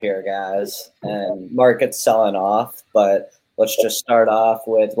here, guys, and market's selling off, but let's just start off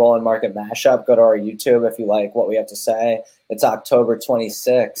with Rolling Market Mashup. Go to our YouTube if you like what we have to say. It's October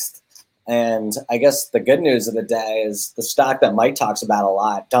 26th, and I guess the good news of the day is the stock that Mike talks about a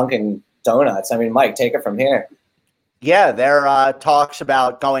lot, Dunkin' Donuts. I mean, Mike, take it from here. Yeah, there talks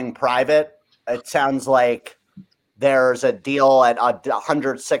about going private. It sounds like there's a deal at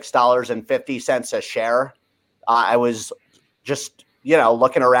 $106.50 a share. I was just,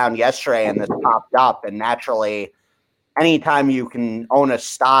 looking around yesterday and this popped up, and naturally, anytime you can own a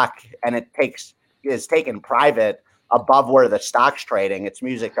stock and it is taken private above where the stock's trading, it's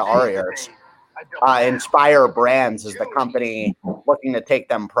music to our ears. Inspire Brands is the company looking to take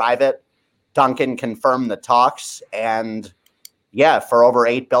them private. Dunkin' confirmed the talks, and for over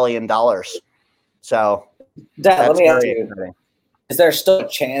 $8 billion. So, Dad, let me ask you: is there still a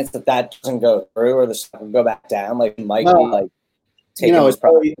chance that doesn't go through, or the stock will go back down? Like Mike,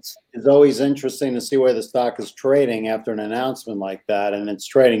 it's always interesting to see where the stock is trading after an announcement like that, and it's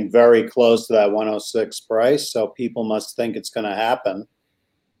trading very close to that 106 price. So people must think it's going to happen.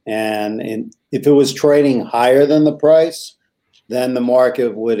 And if it was trading higher than the price, then the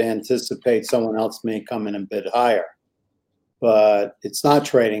market would anticipate someone else may come in and bid higher. But it's not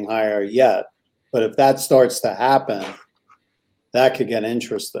trading higher yet. But if that starts to happen, that could get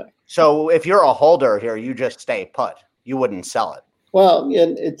interesting. So if you're a holder here, you just stay put. You wouldn't sell it. Well,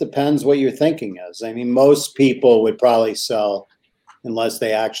 it depends what your thinking is. I mean, most people would probably sell unless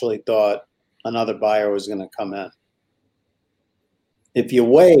they actually thought another buyer was going to come in. If you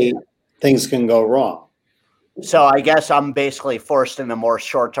wait, things can go wrong. So I guess I'm basically forced into more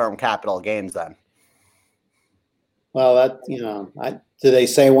short-term capital gains then. Well, do they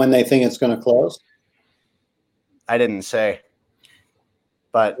say when they think it's going to close? I didn't say.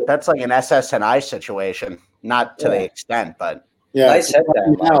 But that's like an SSNI situation, not to the extent, but. Yeah, nice head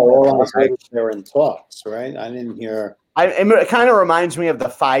there. All they're in talks, right? I didn't hear. It kind of reminds me of the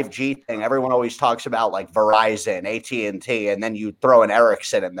 5G thing. Everyone always talks about like Verizon, AT&T, and then you throw an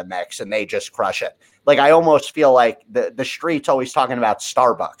Ericsson in the mix and they just crush it. Like I almost feel like the street's always talking about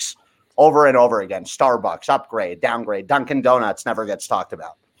Starbucks over and over again. Starbucks, upgrade, downgrade. Dunkin' Donuts never gets talked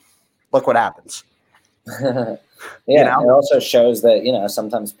about. Look what happens. It also shows that,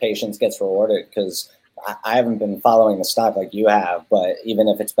 sometimes patience gets rewarded, because I haven't been following the stock like you have, but even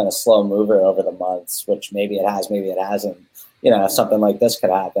if it's been a slow mover over the months, which maybe it has, maybe it hasn't, something like this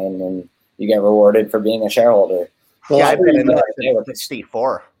could happen and you get rewarded for being a shareholder. Well, I've been in there with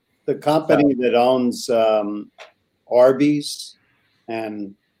 64. The company that owns Arby's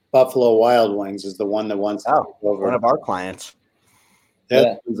and Buffalo Wild Wings is the one that wants to take over. One of our clients.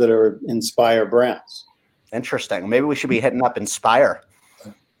 That are Inspire Brands. Interesting. Maybe we should be hitting up Inspire.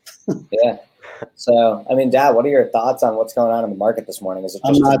 Yeah. So, I mean, Dad, what are your thoughts on what's going on in the market this morning? Is it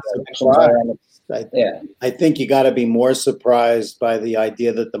just I'm not surprised. I think you got to be more surprised by the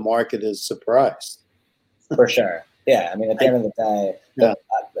idea that the market is surprised. For sure. Yeah. I mean, at the end of the day,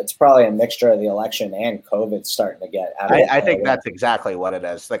 it's probably a mixture of the election and COVID starting to get out of I think that's exactly what it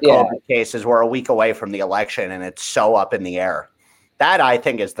is. The COVID cases, we're a week away from the election and it's so up in the air. That, I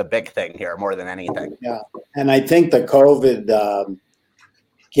think, is the big thing here more than anything. Yeah. And I think the COVID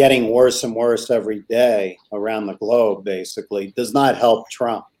getting worse and worse every day around the globe, basically, does not help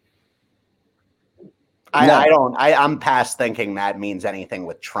Trump. I'm past thinking that means anything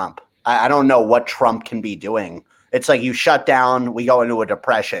with Trump. I don't know what Trump can be doing. It's like you shut down, we go into a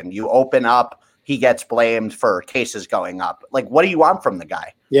depression. You open up, he gets blamed for cases going up. Like, what do you want from the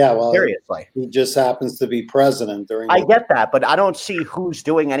guy? Yeah, well, seriously. He just happens to be president during. I get that, but I don't see who's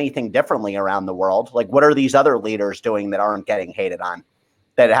doing anything differently around the world. Like, what are these other leaders doing that aren't getting hated on,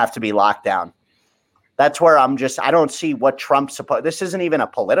 that have to be locked down? That's where I don't see what Trump's supposed. This isn't even a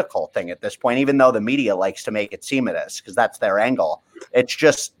political thing at this point, even though the media likes to make it seem it is, because that's their angle. It's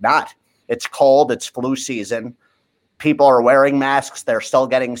just not. It's cold. It's flu season. People are wearing masks. They're still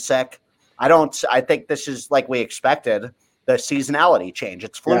getting sick. I think this is like we expected, the seasonality change.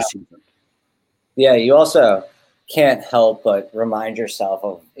 It's flu season. Yeah, you also can't help but remind yourself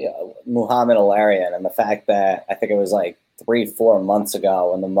of Muhammad Al-Arian and the fact that I think it was like 3-4 months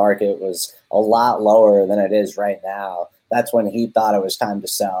ago when the market was a lot lower than it is right now. That's when he thought it was time to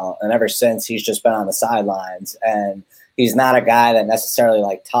sell. And ever since, he's just been on the sidelines. And he's not a guy that necessarily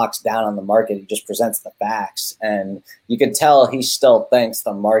like talks down on the market. He just presents the facts. And you can tell he still thinks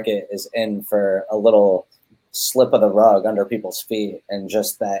the market is in for a little slip of the rug under people's feet, and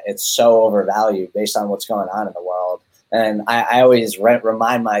just that it's so overvalued based on what's going on in the world. And I always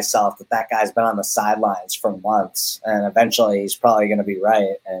remind myself that guy's been on the sidelines for months, and eventually he's probably going to be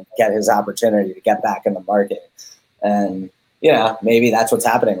right and get his opportunity to get back in the market. And maybe that's what's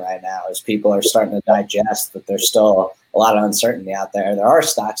happening right now is people are starting to digest that there's still a lot of uncertainty out there. There are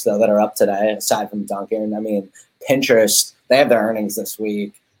stocks, though, that are up today, aside from Dunkin'. I mean, Pinterest, they have their earnings this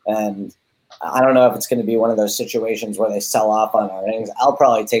week, and I don't know if it's going to be one of those situations where they sell off on earnings. I'll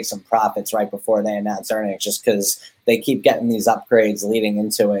probably take some profits right before they announce earnings just because they keep getting these upgrades leading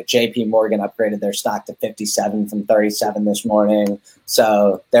into it. JP Morgan upgraded their stock to 57 from 37 this morning,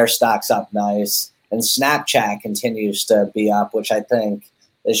 so their stock's up nice. And Snapchat continues to be up, which I think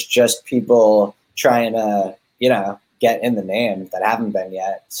is just people trying to, get in the name that haven't been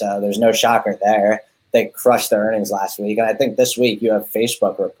yet. So there's no shocker there. They crushed their earnings last week. And I think this week you have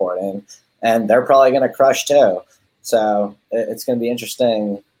Facebook reporting, and they're probably going to crush too. So it's going to be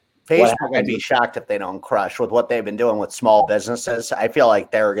interesting. Facebook, I'd be shocked if they don't crush with what they've been doing with small businesses. I feel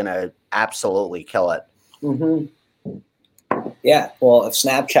like they're going to absolutely kill it. Mm-hmm. Yeah. Well, if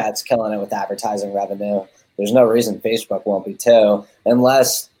Snapchat's killing it with advertising revenue, there's no reason Facebook won't be too,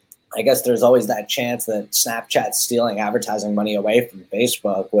 unless I guess there's always that chance that Snapchat's stealing advertising money away from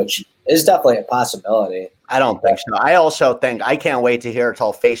Facebook, which is definitely a possibility. I don't think so. I also think I can't wait to hear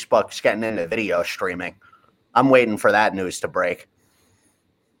till Facebook's getting into video streaming. I'm waiting for that news to break.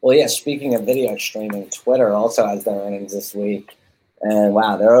 Well, yeah, speaking of video streaming, Twitter also has their earnings this week. And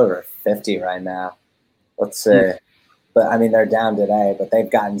wow, they're over 50 right now. Let's see. But I mean, they're down today, but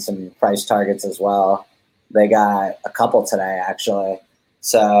they've gotten some price targets as well. They got a couple today, actually.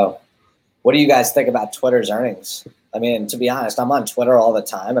 So what do you guys think about Twitter's earnings? I mean, to be honest, I'm on Twitter all the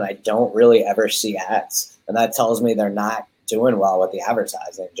time and I don't really ever see ads. And that tells me they're not doing well with the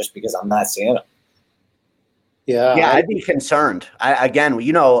advertising just because I'm not seeing them. Yeah, I'd be concerned. Again,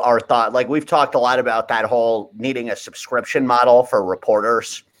 our thought, like we've talked a lot about that whole needing a subscription model for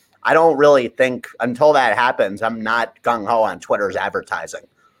reporters. I don't really think until that happens, I'm not gung-ho on Twitter's advertising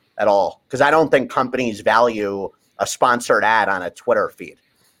at all because I don't think companies value a sponsored ad on a Twitter feed.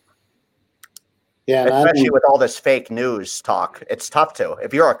 Yeah, especially with all this fake news talk, it's tough to.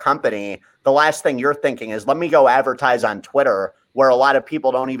 If you're a company, the last thing you're thinking is, let me go advertise on Twitter where a lot of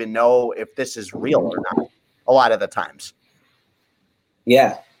people don't even know if this is real or not a lot of the times.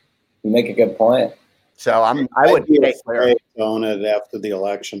 Yeah, you make a good point. So I would be on it after the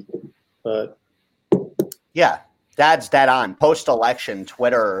election, but yeah, Dad's dead on. Post-election,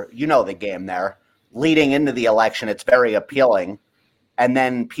 Twitter, the game there. Leading into the election, it's very appealing. And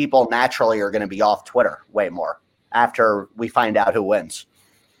then people naturally are going to be off Twitter way more after we find out who wins.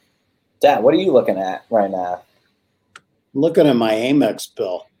 Dad, what are you looking at right now? I'm looking at my Amex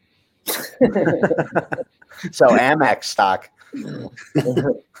bill. So Amex stock.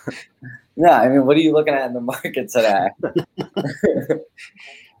 Yeah, I mean, what are you looking at in the market today?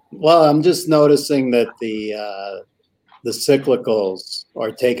 Well, I'm just noticing that the cyclicals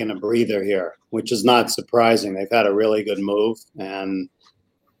are taking a breather here, which is not surprising. They've had a really good move, and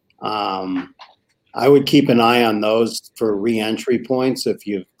I would keep an eye on those for re-entry points if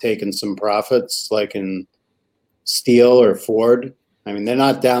you've taken some profits, like in Steel or Ford. I mean, they're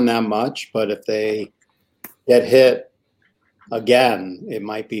not down that much, but if they get hit again, it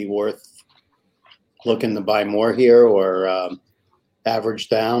might be worth looking to buy more here or average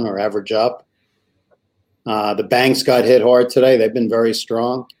down or average up. The banks got hit hard today. They've been very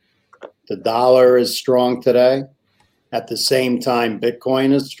strong. The dollar is strong today. At the same time,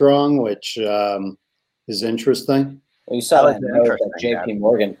 Bitcoin is strong, which is interesting. Well, you saw that note that JP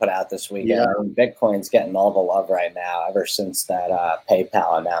Morgan put out this week. Yeah. I mean, Bitcoin's getting all the love right now ever since that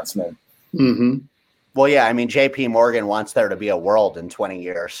PayPal announcement. Mm-hmm. Well, yeah, I mean, JP Morgan wants there to be a world in 20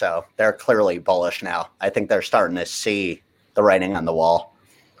 years, so they're clearly bullish now. I think they're starting to see the writing on the wall.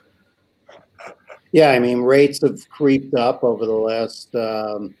 Yeah, I mean, rates have creeped up over the last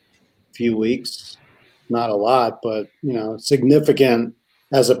few weeks. Not a lot, but, significant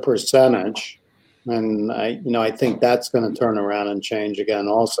as a percentage. And I think that's going to turn around and change again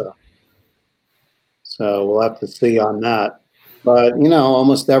also. So we'll have to see on that. But,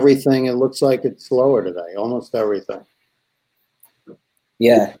 almost everything, it looks like it's slower today, almost everything.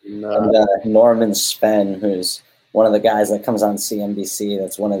 Yeah. And Norman Spen, who's one of the guys that comes on CNBC,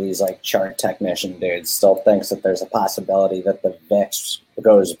 that's one of these like chart technician dudes, still thinks that there's a possibility that the VIX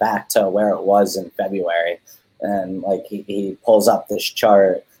goes back to where it was in February. And like he pulls up this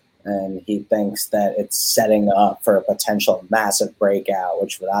chart and he thinks that it's setting up for a potential massive breakout,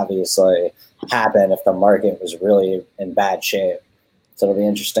 which would obviously happen if the market was really in bad shape. So it'll be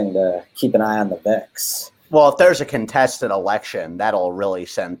interesting to keep an eye on the VIX. Well, if there's a contested election, that'll really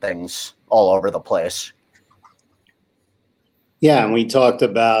send things all over the place. Yeah, and we talked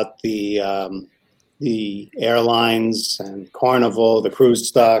about the airlines and Carnival, the cruise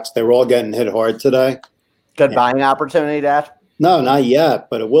stocks. They were all getting hit hard today. Good buying opportunity, Dad? No, not yet,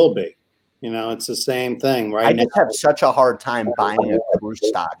 but it will be. It's the same thing, right? I just have such a hard time buying a cruise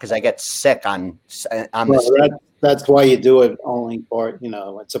stock because I get sick on the that's why you do it only for,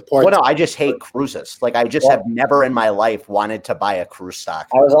 it's a part. Well, no, I just hate cruises. Like I just have never in my life wanted to buy a cruise stock.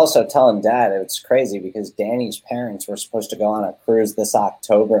 I was also telling Dad it's crazy because Danny's parents were supposed to go on a cruise this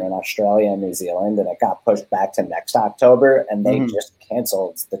October in Australia and New Zealand, and it got pushed back to next October, and they just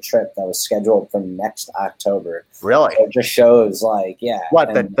canceled the trip that was scheduled for next October. Really? So it just shows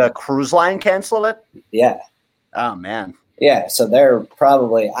what, the cruise line canceled it? Yeah. Oh, man. Yeah, so they're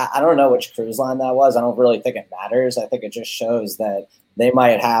probably, I don't know which cruise line that was. I don't really think it matters. I think it just shows that they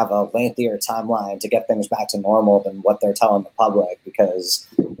might have a lengthier timeline to get things back to normal than what they're telling the public because,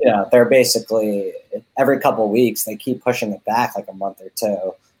 they're basically every couple of weeks, they keep pushing it back like a month or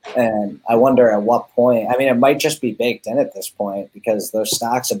two. And I wonder at what point, it might just be baked in at this point because those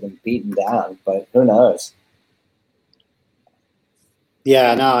stocks have been beaten down, but who knows?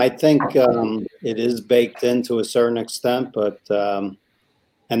 Yeah, no, I think it is baked in to a certain extent, but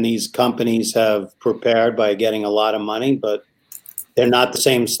and these companies have prepared by getting a lot of money, but they're not the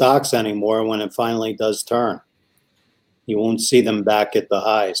same stocks anymore when it finally does turn. You won't see them back at the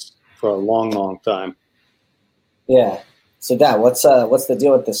highs for a long, long time. Yeah. So, Dad, what's the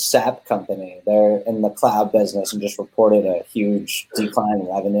deal with the SAP company? They're in the cloud business and just reported a huge decline in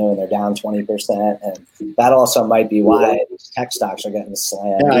revenue, and they're down 20%. And that also might be why these tech stocks are getting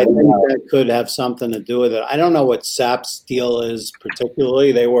slammed. Yeah, I think that could have something to do with it. I don't know what SAP's deal is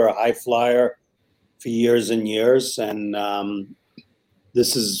particularly. They were a high flyer for years and years, and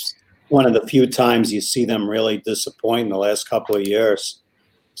this is one of the few times you see them really disappoint in the last couple of years.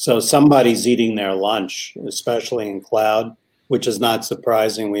 So somebody's eating their lunch, especially in cloud, which is not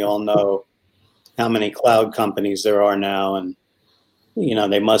surprising. We all know how many cloud companies there are now, and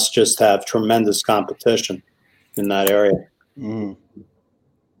they must just have tremendous competition in that area. Mm.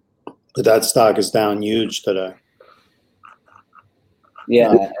 But that stock is down huge today.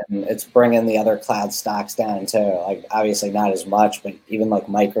 Yeah, and it's bringing the other cloud stocks down too. Like obviously not as much, but even like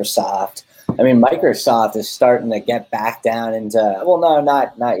Microsoft. Microsoft is starting to get back down into,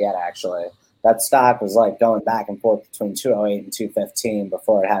 not yet actually. That stock was like going back and forth between 208 and 215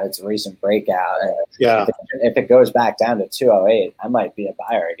 before it had its recent breakout. And yeah. If it goes back down to 208, I might be a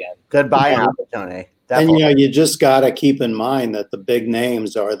buyer again. Good buying opportunity. Definitely. And you just got to keep in mind that the big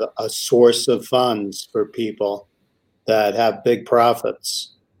names are a source of funds for people that have big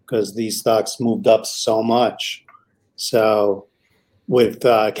profits because these stocks moved up so much. So with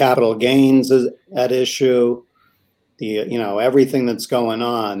capital gains at issue, everything that's going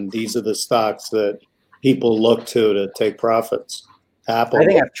on, these are the stocks that people look to take profits. Apple. I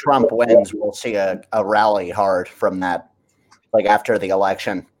think if Trump wins, we'll see a rally hard from that, like after the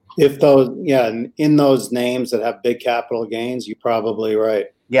election. If in those names that have big capital gains, you're probably right.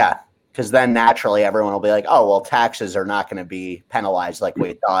 Yeah, because then naturally everyone will be like, oh, well, taxes are not going to be penalized like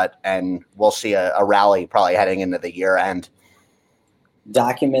we thought, and we'll see a rally probably heading into the year end.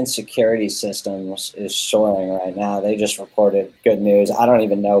 Document Security Systems is soaring right now. They just reported good news. I don't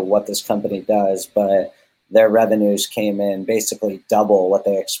even know what this company does, but their revenues came in basically double what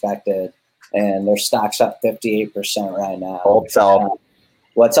they expected, and their stock's up 58% right now.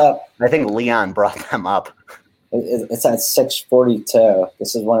 What's up? I think Leon brought them up. It's at 642.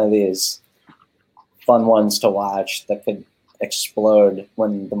 This is one of these fun ones to watch that could explode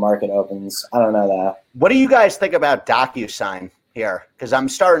when the market opens. I don't know that. What do you guys think about DocuSign here? Because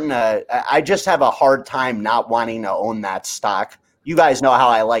I just have a hard time not wanting to own that stock. You guys know how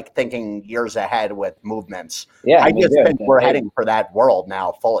I like thinking years ahead with movements. Yeah, I just think we're heading for that world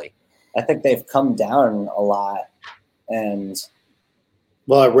now fully. I think they've come down a lot. And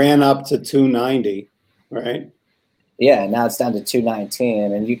well, it ran up to 290, right? Yeah, now it's down to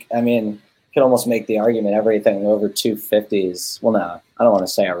 219. And you could almost make the argument everything over 250s. Well, no, I don't want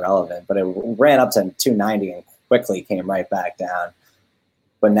to say irrelevant, but it ran up to 290 and quickly came right back down.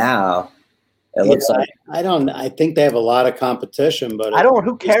 But now it looks like I think they have a lot of competition, but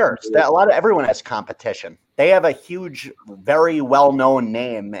who cares? Everyone has competition. They have a huge, very well-known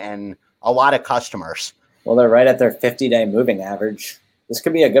name and a lot of customers. Well, they're right at their 50-day moving average. This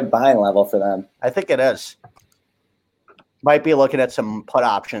could be a good buying level for them. I think it is. Might be looking at some put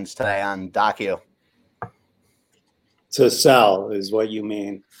options today on Docu. To sell is what you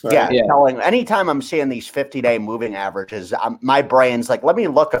mean. Right? Yeah, selling. Anytime I'm seeing these 50-day moving averages, my brain's like, let me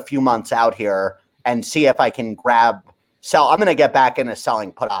look a few months out here and see if I can sell. I'm going to get back into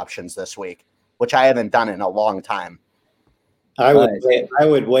selling put options this week, which I haven't done in a long time. I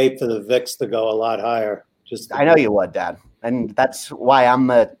would wait for the VIX to go a lot higher. I know you would, Dad. And that's why I'm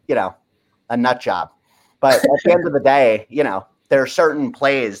a nut job. But at the end of the day, there are certain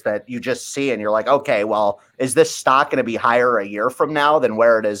plays that you just see and you're like, okay, well, is this stock going to be higher a year from now than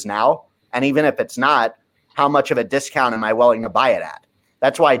where it is now? And even if it's not, how much of a discount am I willing to buy it at?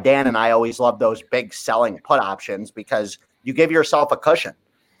 That's why Dan and I always love those big selling put options, because you give yourself a cushion.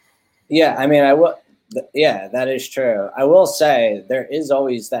 Yeah, I mean, yeah, that is true. I will say there is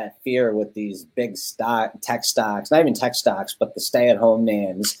always that fear with these big tech stocks, not even tech stocks, but the stay-at-home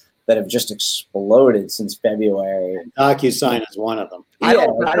names that have just exploded since February. DocuSign is one of them. I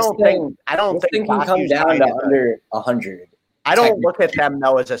don't think can come down to under 100. I don't look at them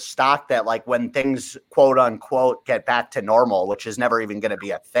though as a stock that, like, when things quote unquote get back to normal, which is never even going to be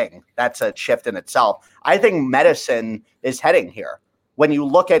a thing. That's a shift in itself. I think medicine is heading here. When you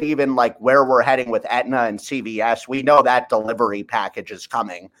look at even like where we're heading with Aetna and CVS, we know that delivery package is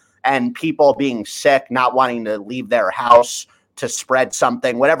coming, and people being sick, not wanting to leave their house to spread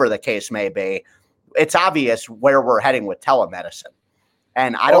something, whatever the case may be. It's obvious where we're heading with telemedicine.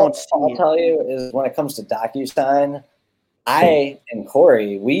 And I'll tell you is, when it comes to DocuSign, I and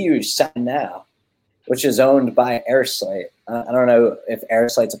Corey, we use SendNow, which is owned by AirSlate. I don't know if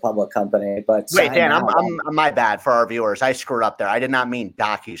AirSlate's a public company, but wait, Dan, I'm my bad for our viewers. I screwed up there. I did not mean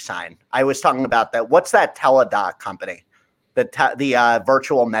DocuSign. I was talking about that. What's that Teladoc company? The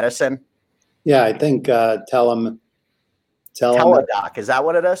virtual medicine? Yeah, I think Teladoc. Is that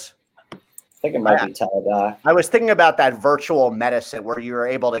what it is? I think it might be Teladoc. I was thinking about that virtual medicine where you were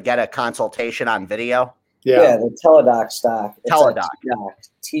able to get a consultation on video. Yeah, the Teladoc stock. Teladoc.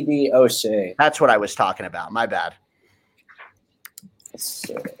 TDOC. That's what I was talking about. My bad.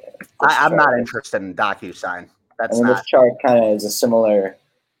 I'm not interested in DocuSign. This chart kind of is a similar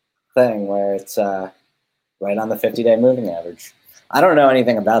thing where it's right on the 50-day moving average. I don't know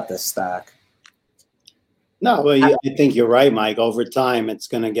anything about this stock. No, but I think you're right, Mike. Over time, it's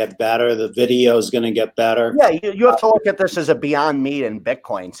going to get better. The video is going to get better. Yeah, you have to look at this as a Beyond Meat and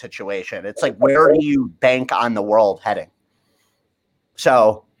Bitcoin situation. It's like, where do you bank on the world heading?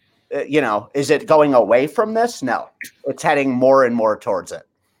 So, is it going away from this? No, it's heading more and more towards it.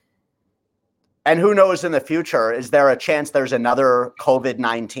 And who knows in the future, is there a chance there's another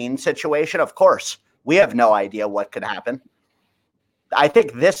COVID-19 situation? Of course. We have no idea what could happen. I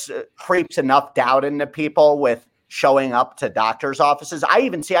think this creeps enough doubt into people with showing up to doctor's offices.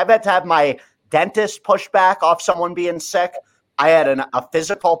 I've had to have my dentist push back off someone being sick. I had a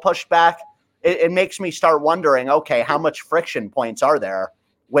physical pushback. It makes me start wondering, okay, how much friction points are there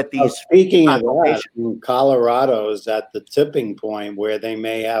with these? Speaking of that, Colorado is at the tipping point where they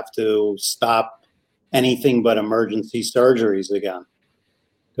may have to stop anything but emergency surgeries again,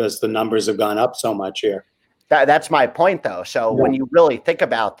 because the numbers have gone up so much here. That's my point, though. So when you really think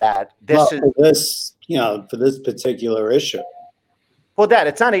about that, for this particular issue. Well, Dad,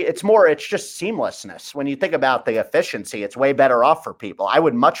 it's just seamlessness. When you think about the efficiency, it's way better off for people. I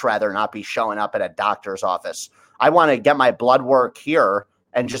would much rather not be showing up at a doctor's office. I want to get my blood work here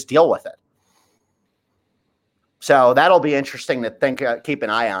and just deal with it. So that'll be interesting to keep an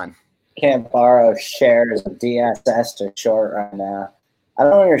eye on. Can't borrow shares of DSS to short right now. I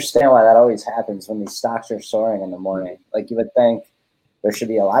don't understand why that always happens when these stocks are soaring in the morning. Like, you would think there should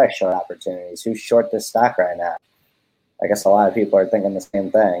be a lot of short opportunities. Who's short this stock right now? I guess a lot of people are thinking the same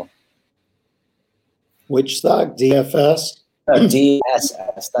thing. Which stock? DFS?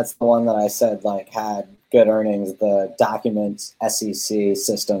 DSS. That's the one that I said had good earnings. The Documents SEC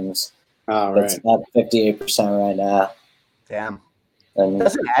Systems. Oh, right. It's up 58% right now. Damn. And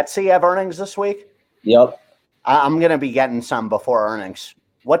doesn't Etsy have earnings this week? Yep. I'm going to be getting some before earnings.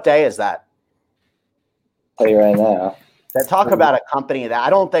 What day is that? I'll tell you right now. Talk about a company that I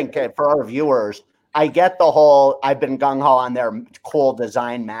don't think, for our viewers, I get the whole, I've been gung-ho on their cool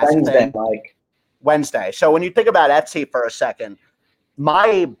design mask thing. Wednesday. So when you think about Etsy for a second,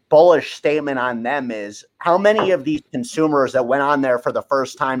 my bullish statement on them is, how many of these consumers that went on there for the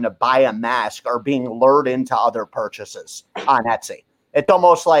first time to buy a mask are being lured into other purchases on Etsy? It's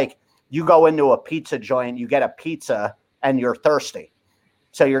almost like you go into a pizza joint, you get a pizza, and you're thirsty.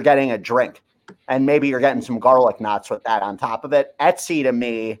 So you're getting a drink. And maybe you're getting some garlic knots with that on top of it. Etsy, to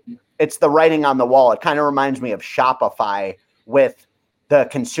me, it's the writing on the wall. It kind of reminds me of Shopify with the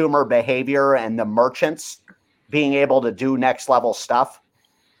consumer behavior and the merchants being able to do next level stuff.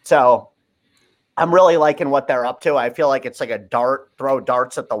 So I'm really liking what they're up to. I feel like it's like a dart, throw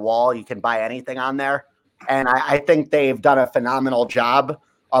darts at the wall. You can buy anything on there. And I think they've done a phenomenal job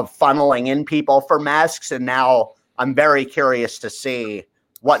of funneling in people for masks. And now I'm very curious to see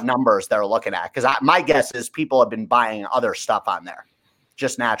what numbers they're looking at. Because my guess is people have been buying other stuff on there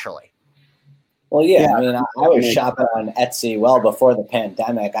just naturally. Well, yeah, Yeah. I mean, I was shopping on Etsy well before the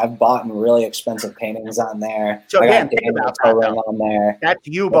pandemic. I've bought really expensive paintings on there. So I again, got think Daniel about that, Ring though. on there. That's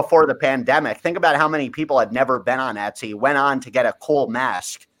you before the pandemic. Think about how many people had never been on Etsy, went on to get a cool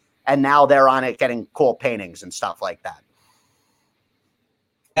mask, and now they're on it getting cool paintings and stuff like that.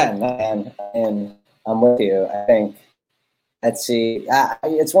 Yeah, man, and I'm with you. I think Etsy,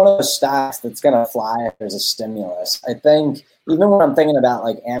 it's one of those stocks that's going to fly if there's a stimulus. I think even when I'm thinking about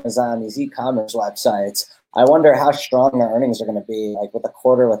like Amazon, these e-commerce websites, I wonder how strong their earnings are going to be, like with a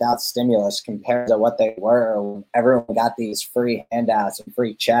quarter without stimulus compared to what they were when everyone got these free handouts and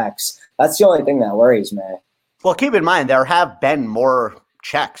free checks. That's the only thing that worries me. Well, keep in mind, there have been more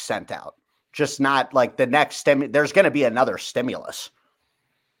checks sent out, just not like the next there's going to be another stimulus.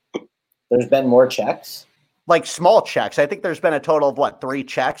 There's been more checks? Like small checks. I think there's been a total of 3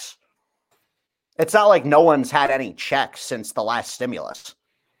 checks. It's not like no one's had any checks since the last stimulus.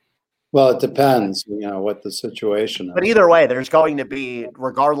 Well, it depends, what the situation is. But either way, there's going to be,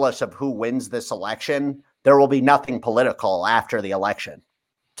 regardless of who wins this election, there will be nothing political after the election.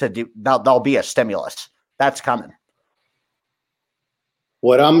 There'll be a stimulus. That's coming.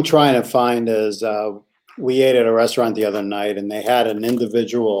 What I'm trying to find is we ate at a restaurant the other night, and they had an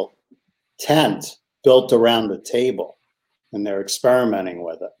individual tent built around the table, and they're experimenting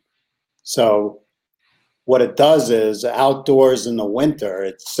with it. So what it does is outdoors in the winter,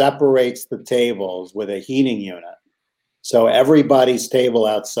 it separates the tables with a heating unit. So everybody's table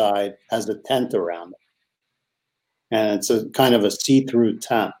outside has a tent around it. And it's a kind of a see-through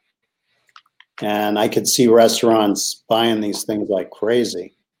tent. And I could see restaurants buying these things like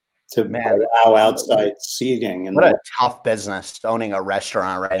crazy to allow outside seating. And what a tough business owning a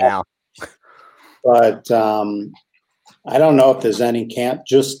restaurant right now. But I don't know if there's any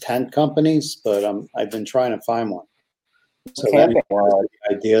just tent companies, but I've been trying to find one. So Camping World.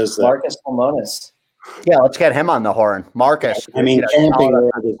 Ideas that Marcus Lemonis. Yeah, let's get him on the horn. Marcus. I mean, Camping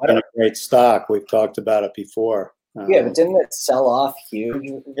World has been a great stock. We've talked about it before. Yeah, but didn't it sell off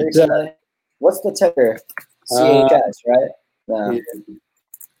huge recently? What's the ticker? CHS, right? No.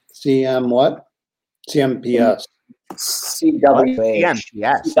 CM what? CMPS. CWH.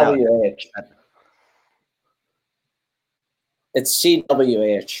 CWH. It's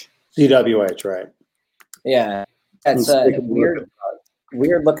CWH. CWH, right? Yeah, it's a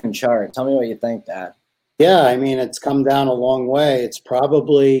weird looking chart. Tell me what you think, Dad. Yeah, I mean, it's come down a long way. It's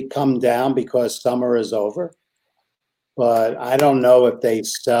probably come down because summer is over. But I don't know if they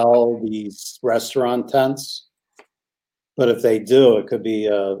sell these restaurant tents. But if they do, it could be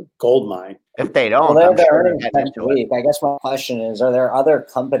a gold mine. If they don't, well, they're earnings next week. I guess my question is, are there other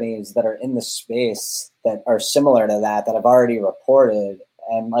companies that are in the space that are similar to that have already reported?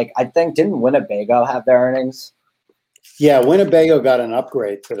 And I think, didn't Winnebago have their earnings? Yeah, Winnebago got an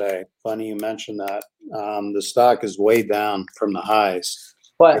upgrade today. Funny you mentioned that. The stock is way down from the highs.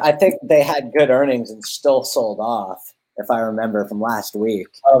 But I think they had good earnings and still sold off, if I remember from last week.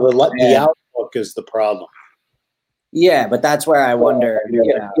 The outlook is the problem. Yeah, but that's where I wonder,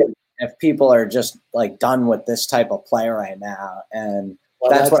 if people are just done with this type of play right now. And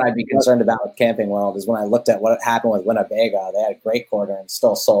that's what I'd be concerned about with Camping World is when I looked at what happened with Winnebago. They had a great quarter and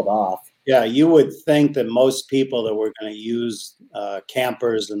still sold off. Yeah, you would think that most people that were going to use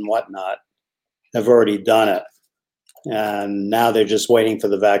campers and whatnot have already done it. And now they're just waiting for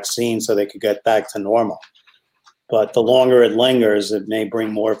the vaccine so they could get back to normal. But the longer it lingers, it may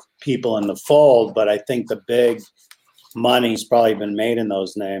bring more people in the fold. But I think the big money's probably been made in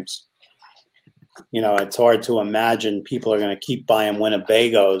those names. It's hard to imagine people are going to keep buying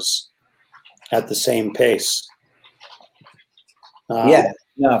Winnebagos at the same pace. Yeah,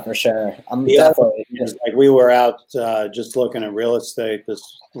 no, for sure. I'm definitely we were out just looking at real estate this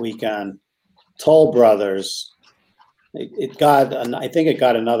weekend. Toll Brothers, I think it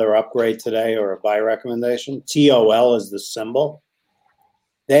got another upgrade today or a buy recommendation. TOL is the symbol.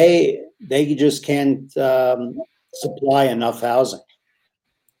 They just can't supply enough housing.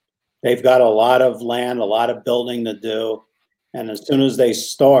 They've got a lot of land, a lot of building to do. And as soon as they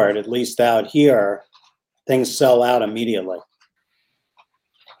start, at least out here, things sell out immediately.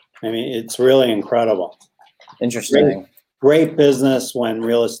 I mean, it's really incredible. Interesting. Great business when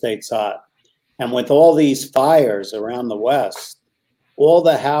real estate's hot. And with all these fires around the West, all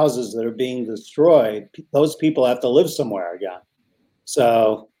the houses that are being destroyed, those people have to live somewhere again.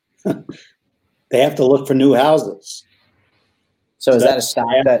 So they have to look for new houses. So is that a stock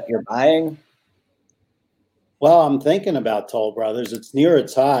that you're buying? Well, I'm thinking about Toll Brothers. It's near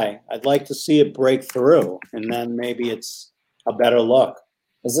its high. I'd like to see it break through, and then maybe it's a better look.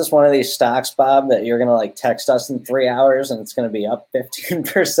 Is this one of these stocks, Bob, that you're going to text us in 3 hours and it's going to be up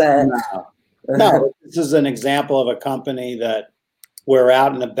 15%? No, this is an example of a company that we're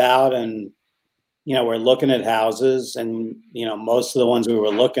out and about and, we're looking at houses and, most of the ones we were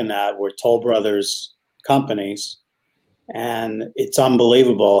looking at were Toll Brothers companies. And it's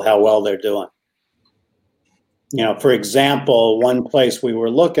unbelievable how well they're doing. For example, one place we were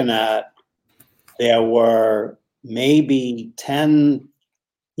looking at, there were maybe 10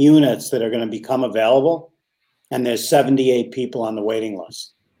 units that are going to become available, and there's 78 people on the waiting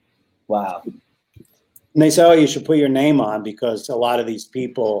list. Wow. And they say, oh, you should put your name on because a lot of these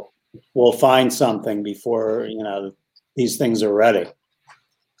people will find something before, these things are ready.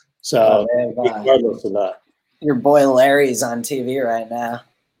 So regardless of that. Your boy Larry's on TV right now.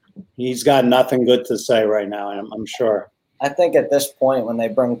 He's got nothing good to say right now, I'm sure. I think at this point, when they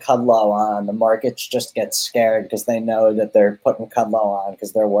bring Kudlow on, the markets just get scared because they know that they're putting Kudlow on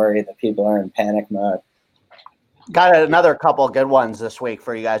because they're worried that people are in panic mode. Got another couple of good ones this week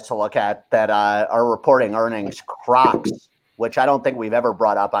for you guys to look at that are reporting earnings. Crocs, which I don't think we've ever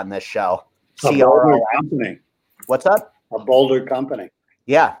brought up on this show. A Boulder company. What's up? A Boulder company.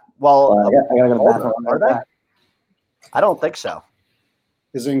 Yeah. Well, I gotta go to the bathroom. Are they? I don't think so.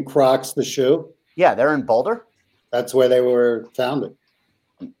 Isn't Crocs the shoe? Yeah, they're in Boulder. That's where they were founded.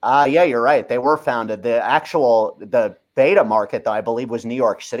 Yeah, you're right. They were founded. The beta market, though, I believe, was New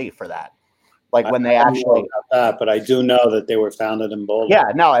York City for that. Like when they actually that, but I do know that they were founded in Boulder.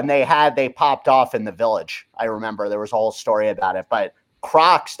 Yeah, no, and they popped off in the Village. I remember there was a whole story about it. But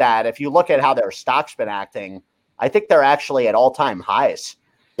Crocs, Dad, if you look at how their stock's been acting, I think they're actually at all-time highs.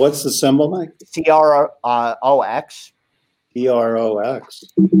 What's the symbol, Mike? CROX.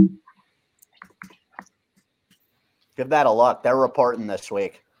 CROX. Give that a look. They're reporting this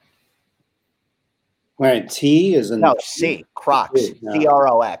week. Wait, T is in no C. Crocs. No.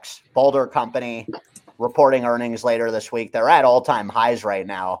 CROX. Boulder company reporting earnings later this week. They're at all-time highs right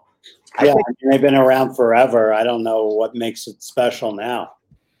now. Yeah, they've been around forever. I don't know what makes it special now,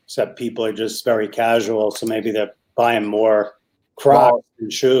 except people are just very casual. So maybe they're buying more Crocs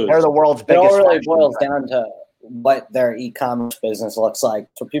and shoes. They're the world's biggest. It all really boils down to what their e-commerce business looks like.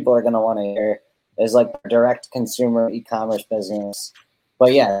 So people are going to want to hear is like direct consumer e-commerce business.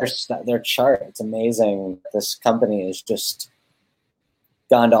 But yeah, their chart, it's amazing. This company has just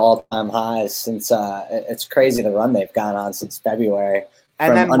gone to all-time highs since it's crazy the run they've gone on since February.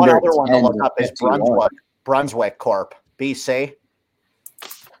 And then one other one to look up is Brunswick Corp, BC.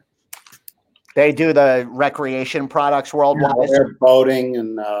 They do the recreation products worldwide. Yeah, they're boating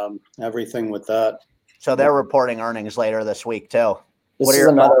and everything with that. So they're reporting earnings later this week too. This is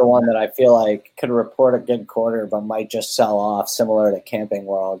another one that I feel like could report a good quarter, but might just sell off, similar to Camping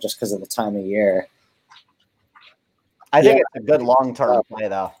World, just because of the time of year. I think it's a good long-term play,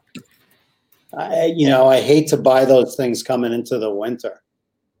 though. I hate to buy those things coming into the winter.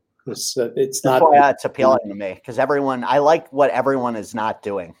 It's not. Why it's appealing to me because I like what everyone is not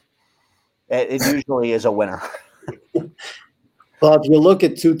doing. It usually is a winner. Well, if you look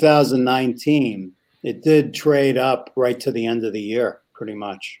at 2019, it did trade up right to the end of the year, pretty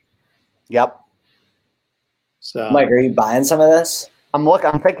much. Yep. So, Mike, are you buying some of this? I'm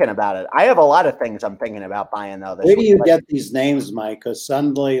thinking about it. I have a lot of things I'm thinking about buying though. Where do you get these names, Mike? Because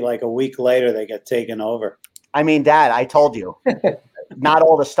suddenly, like a week later, they get taken over. I mean, Dad, I told you. Not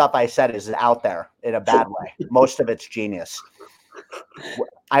all the stuff I said is out there in a bad way. Most of it's genius.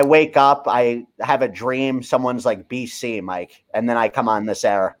 I wake up, I have a dream, someone's like BC, Mike, and then I come on this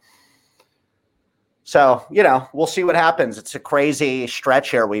air. So, we'll see what happens. It's a crazy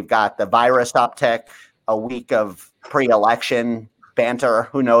stretch here. We've got the virus uptick, a week of pre-election banter.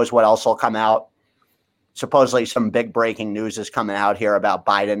 Who knows what else will come out? Supposedly some big breaking news is coming out here about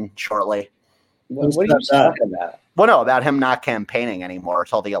Biden shortly. What are you talking about? Well, no, about him not campaigning anymore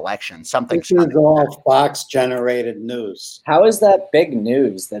until the election. This is all Fox-generated news. How is that big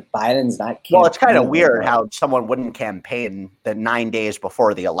news that Biden's not campaigning? Well, it's kind of weird how someone wouldn't campaign the 9 days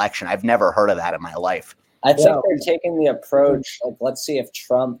before the election. I've never heard of that in my life. I think they're taking the approach, like, let's see if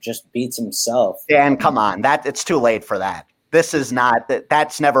Trump just beats himself. Dan, come on. It's too late for that. This is not –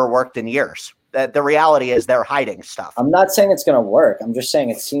 that's never worked in years. The reality is they're hiding stuff. I'm not saying it's going to work. I'm just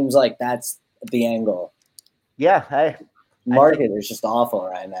saying it seems like that's the angle. Yeah, market is just awful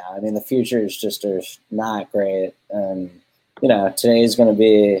right now. I mean, the future is just not great, and today is going to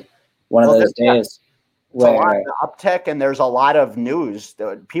be one of those days where a lot of uptick, and there's a lot of news.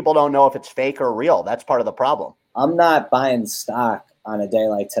 People don't know if it's fake or real. That's part of the problem. I'm not buying stock on a day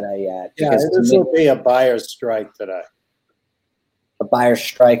like today yet. Yeah, this will be a buyer's strike today. A buyer's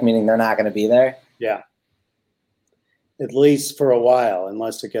strike, meaning they're not going to be there. Yeah, at least for a while,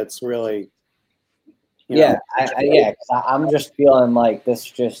 unless it gets really. I'm just feeling like this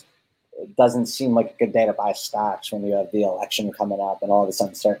it doesn't seem like a good day to buy stocks when you have the election coming up and all this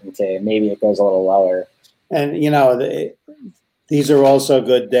uncertainty. Maybe it goes a little lower. And these are also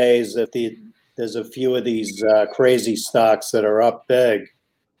good days if there's a few of these crazy stocks that are up big.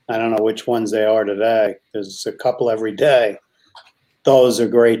 I don't know which ones they are today. There's a couple every day. Those are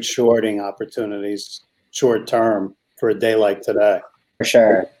great shorting opportunities, short term, for a day like today. For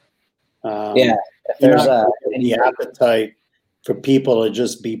sure. If there's the appetite for people to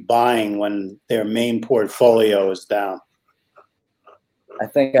just be buying when their main portfolio is down. I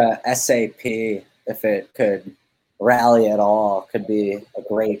think SAP, if it could rally at all, could be a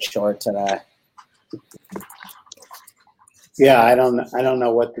great short today. Yeah, I don't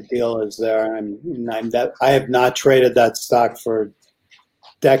know what the deal is there. I have not traded that stock for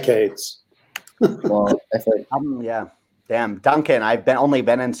decades. Well, yeah, damn, Duncan, I've only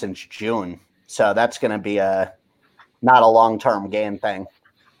been in since June, so that's going to be not a long-term gain thing.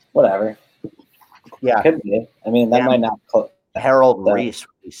 Whatever. Yeah, could be. I mean, that might not. Harold Reese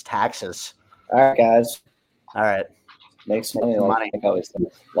with these taxes. All right, guys. All right, Makes money. Like I always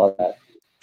think. Love that.